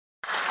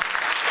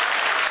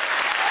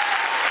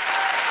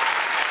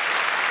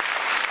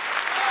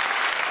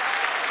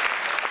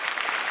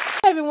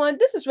everyone,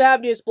 this is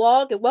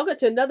Rabbitearsblog and welcome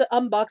to another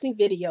unboxing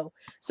video.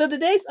 So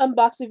today's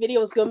unboxing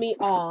video is going to be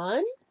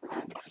on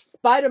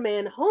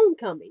Spider-Man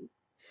Homecoming.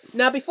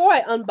 Now before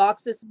I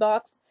unbox this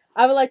box,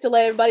 I would like to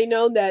let everybody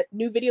know that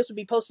new videos will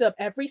be posted up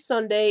every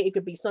Sunday. It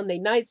could be Sunday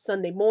nights,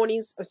 Sunday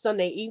mornings, or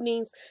Sunday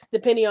evenings,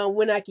 depending on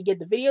when I can get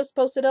the videos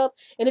posted up.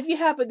 And if you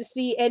happen to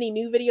see any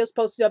new videos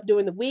posted up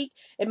during the week,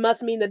 it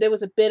must mean that there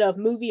was a bit of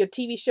movie or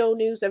TV show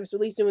news that was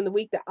released during the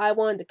week that I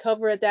wanted to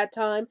cover at that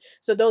time.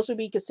 So those would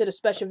be considered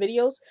special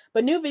videos.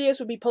 But new videos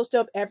will be posted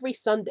up every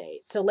Sunday.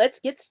 So let's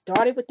get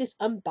started with this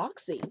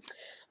unboxing.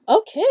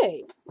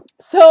 Okay,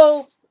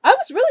 so I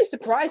was really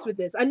surprised with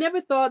this. I never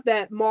thought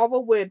that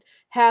Marvel would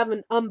have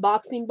an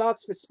unboxing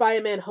box for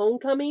Spider-Man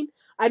Homecoming.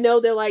 I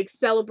know they're like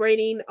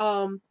celebrating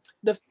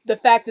the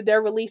fact that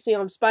they're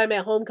releasing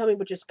Spider-Man Homecoming,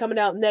 which is coming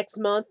out next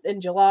month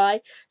in July.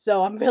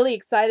 So I'm really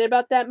excited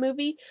about that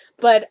movie.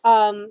 But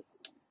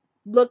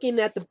looking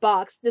at the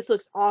box, this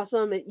looks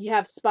awesome. You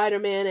have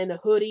Spider-Man in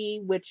a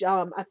hoodie, which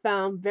I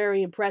found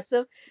very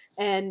impressive.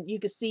 And you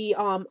can see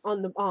on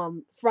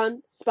the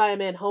front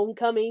Spider-Man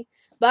Homecoming.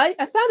 But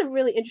I found it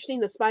really interesting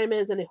that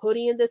Spider-Man's in a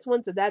hoodie in this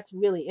one, so that's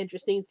really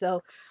interesting.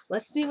 So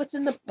let's see what's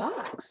in the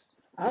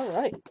box.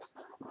 Alright.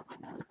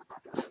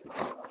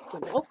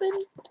 Open.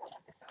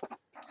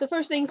 So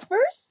first things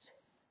first,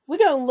 we're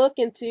going to look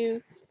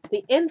into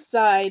the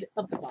inside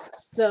of the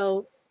box.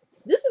 So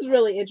this is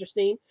really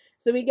interesting.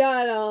 So we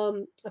got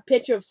a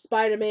picture of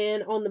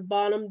Spider-Man on the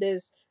bottom.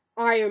 There's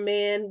Iron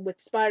Man with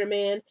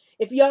Spider-Man.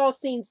 If y'all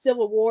seen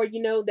Civil War,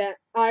 you know that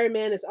Iron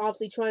Man is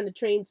obviously trying to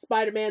train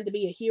Spider-Man to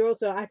be a hero.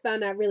 So I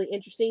found that really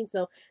interesting.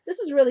 So this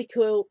is really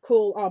cool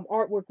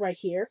artwork right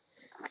here.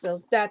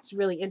 So that's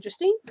really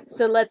interesting.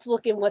 So let's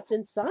look at what's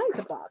inside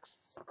the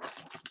box.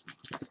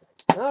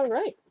 All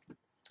right.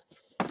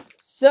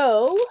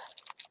 So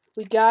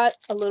we got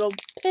a little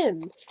pin.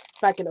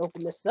 If I can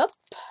open this up.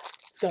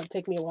 It's going to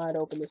take me a while to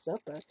open this up,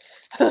 but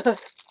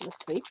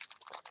let's see.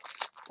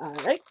 All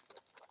right.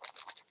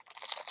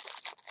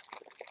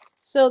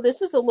 So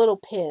this is a little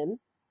pin,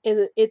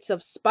 and it's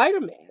of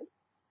Spider-Man.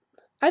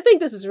 I think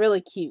this is really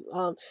cute.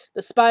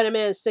 The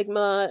Spider-Man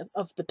Sigma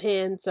of the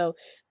pin. So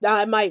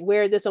I might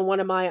wear this on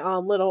one of my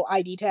little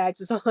ID tags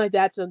or something like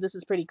that. So this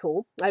is pretty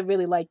cool. I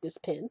really like this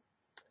pin.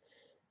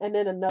 And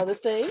then another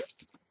thing.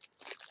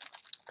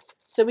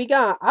 So we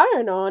got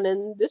Iron on,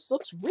 and this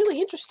looks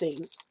really interesting.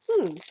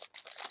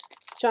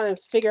 Trying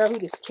to figure out who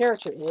this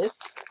character is.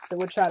 So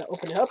we'll try to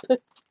open it up.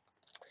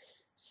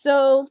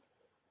 So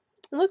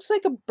it looks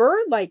like a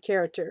bird-like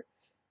character,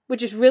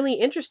 which is really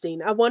interesting.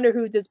 I wonder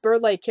who this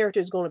bird-like character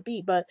is going to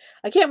be, but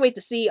I can't wait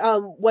to see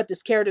what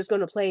this character is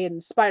going to play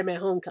in Spider-Man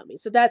Homecoming.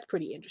 So that's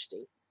pretty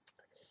interesting.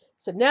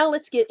 So now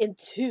let's get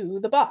into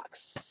the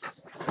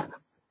box.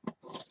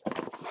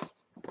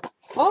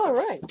 All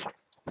right.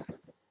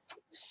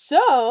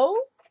 So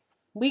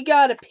we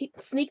got a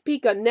sneak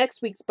peek of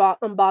next week's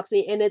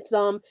unboxing, and it's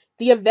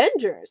the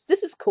Avengers.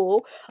 This is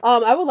cool.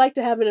 I would like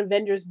to have an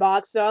Avengers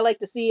box, so I like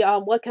to see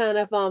what kind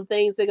of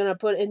things they're gonna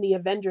put in the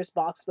Avengers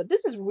box. But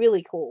this is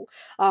really cool.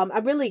 I'm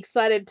really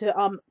excited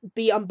to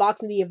be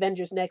unboxing the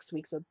Avengers next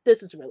week. So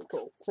this is really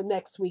cool for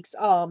next week's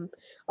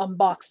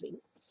unboxing.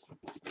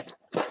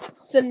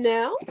 So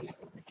now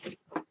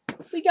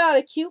we got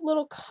a cute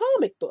little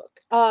comic book.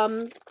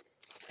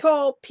 It's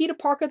called Peter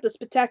Parker, the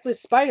Spectacular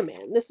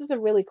Spider-Man. This is a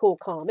really cool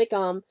comic.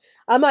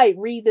 I might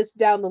read this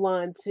down the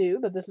line too,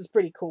 but this is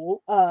pretty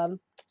cool.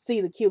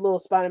 See the cute little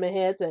Spider-Man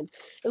heads, and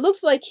it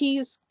looks like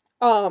he's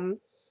not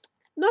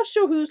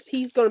sure who's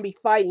he's going to be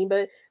fighting, but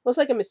it looks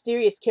like a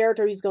mysterious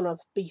character he's going to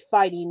be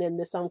fighting in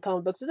this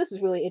comic book. So this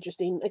is really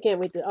interesting. I can't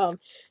wait to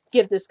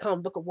give this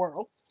comic book a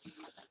whirl.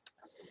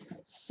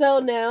 So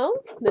now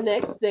the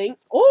next thing.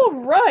 All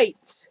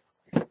right,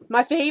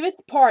 my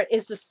favorite part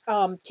is this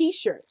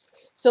T-shirt.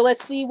 So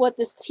let's see what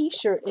this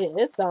T-shirt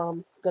is.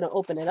 I'm going to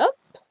open it up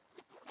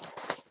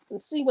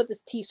and see what this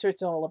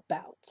T-shirt's all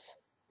about.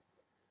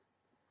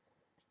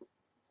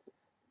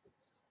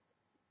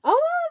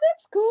 Oh,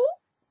 that's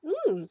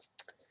cool.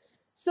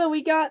 So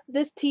we got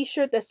this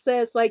T-shirt that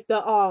says like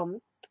the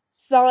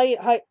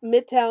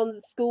Midtown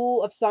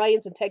School of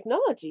Science and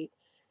Technology.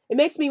 It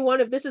makes me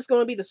wonder if this is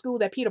going to be the school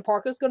that Peter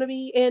Parker is going to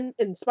be in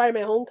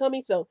Spider-Man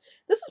Homecoming. So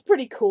this is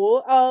pretty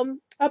cool.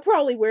 I'll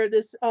probably wear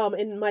this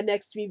in my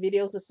next few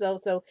videos or so.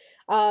 So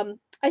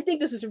I think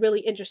this is a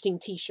really interesting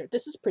T-shirt.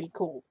 This is pretty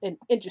cool and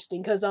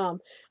interesting because I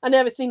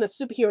never seen a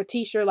superhero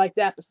T-shirt like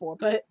that before.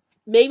 But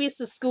maybe it's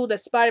the school that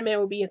Spider-Man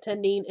will be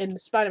attending in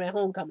Spider-Man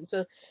Homecoming.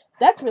 So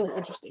that's really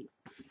interesting.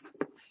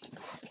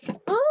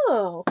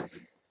 Oh,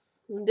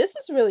 this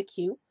is really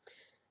cute.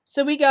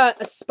 So we got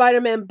a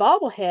Spider-Man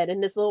bobblehead in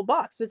this little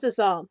box. This is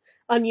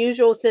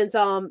unusual since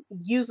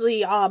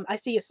usually I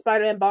see a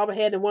Spider-Man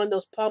bobblehead in one of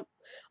those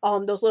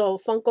those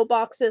little Funko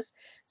boxes.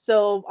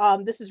 So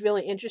this is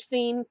really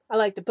interesting. I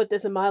like to put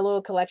this in my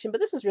little collection, but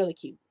this is really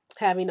cute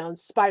having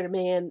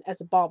Spider-Man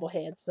as a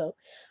bobblehead. So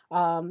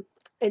and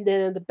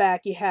then in the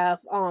back you have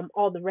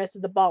all the rest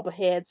of the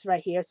bobbleheads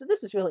right here. So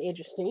this is really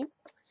interesting.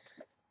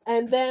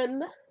 And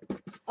then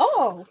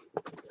I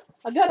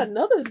got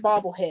another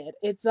bobblehead.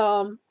 It's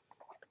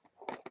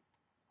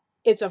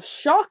it's of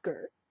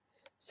Shocker.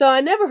 So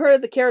I never heard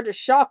of the character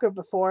Shocker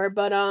before,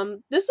 but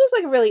this looks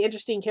like a really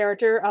interesting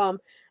character. I'm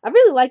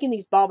really liking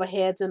these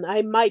bobbleheads, and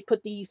I might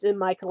put these in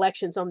my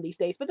collection some of these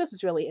days. But this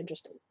is really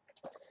interesting.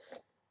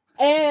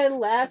 And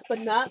last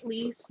but not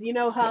least, you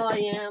know how I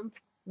am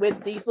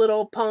with these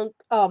little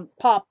little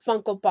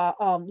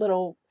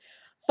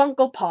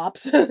Funko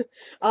Pops.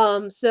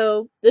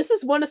 So this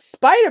is one of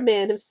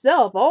Spider-Man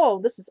himself.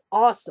 Oh, this is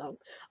awesome.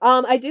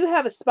 I do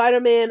have a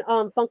Spider-Man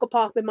Funko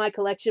Pop in my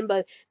collection,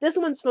 but this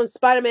one's from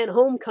Spider-Man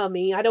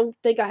Homecoming. I don't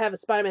think I have a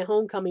Spider-Man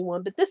Homecoming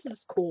one, but this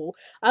is cool.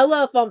 I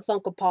love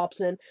Funko Pops,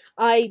 and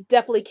I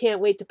definitely can't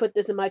wait to put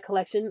this in my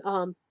collection.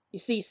 You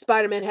see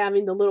Spider-Man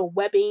having the little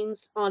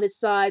webbings on his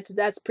side, so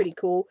that's pretty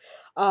cool.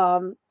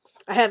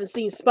 I haven't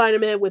seen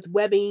Spider-Man with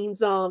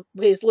webbings,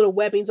 with his little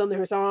webbings under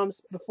his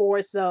arms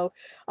before, so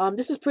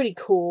this is pretty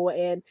cool,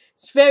 and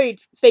it's very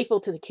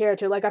faithful to the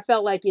character. Like, I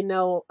felt like,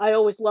 I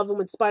always loved him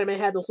when Spider-Man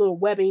had those little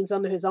webbings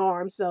under his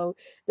arms, so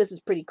this is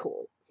pretty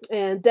cool.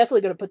 And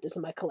definitely going to put this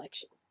in my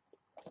collection.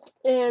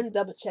 And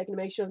double checking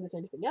to make sure there's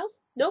anything else.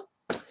 Nope.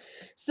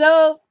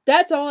 So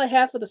that's all I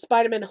have for the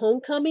Spider-Man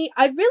Homecoming.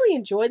 I really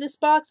enjoyed this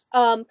box.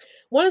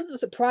 One of the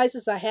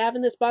surprises I have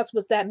in this box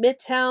was that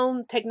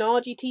Midtown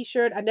Technology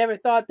t-shirt. I never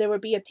thought there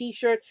would be a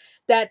t-shirt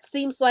that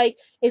seems like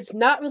it's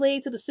not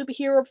related to the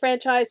superhero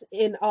franchise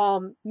in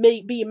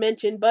may be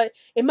mentioned, but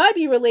it might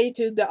be related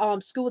to the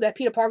school that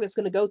Peter Parker is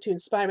going to go to in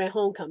Spider-Man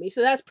Homecoming.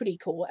 So that's pretty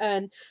cool,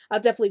 and I'll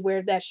definitely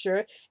wear that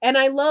shirt. And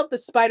I love the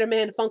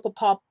Spider-Man Funko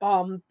Pop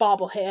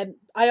bobblehead.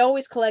 I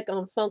always collect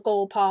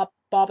Funko Pop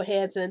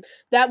bobbleheads, and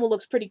that one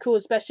looks pretty cool,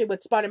 especially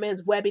with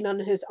Spider-Man's webbing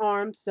under his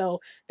arm, so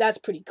that's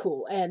pretty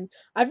cool, and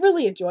I've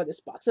really enjoyed this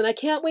box, and I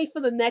can't wait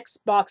for the next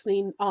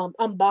unboxing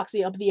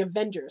of the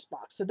Avengers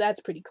box, so that's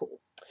pretty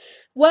cool.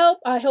 Well,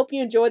 I hope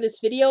you enjoyed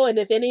this video, and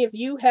if any of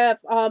you have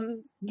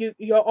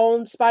your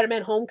own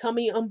Spider-Man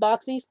Homecoming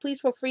unboxings, please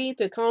feel free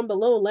to comment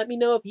below and let me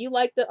know if you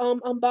liked the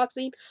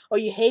unboxing or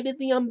you hated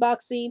the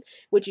unboxing.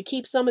 Would you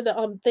keep some of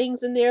the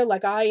things in there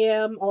like I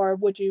am, or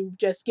would you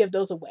just give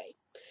those away?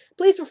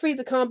 Please feel free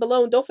to comment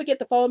below, and don't forget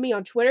to follow me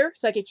on Twitter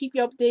so I can keep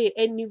you updated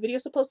any new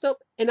videos I post up.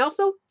 And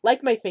also,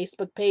 like my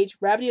Facebook page,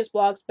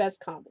 Rabbitearsblog's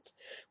Best Comments.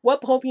 Well,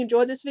 hope you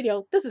enjoyed this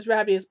video. This is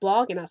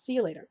Rabbitearsblog, and I'll see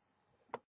you later.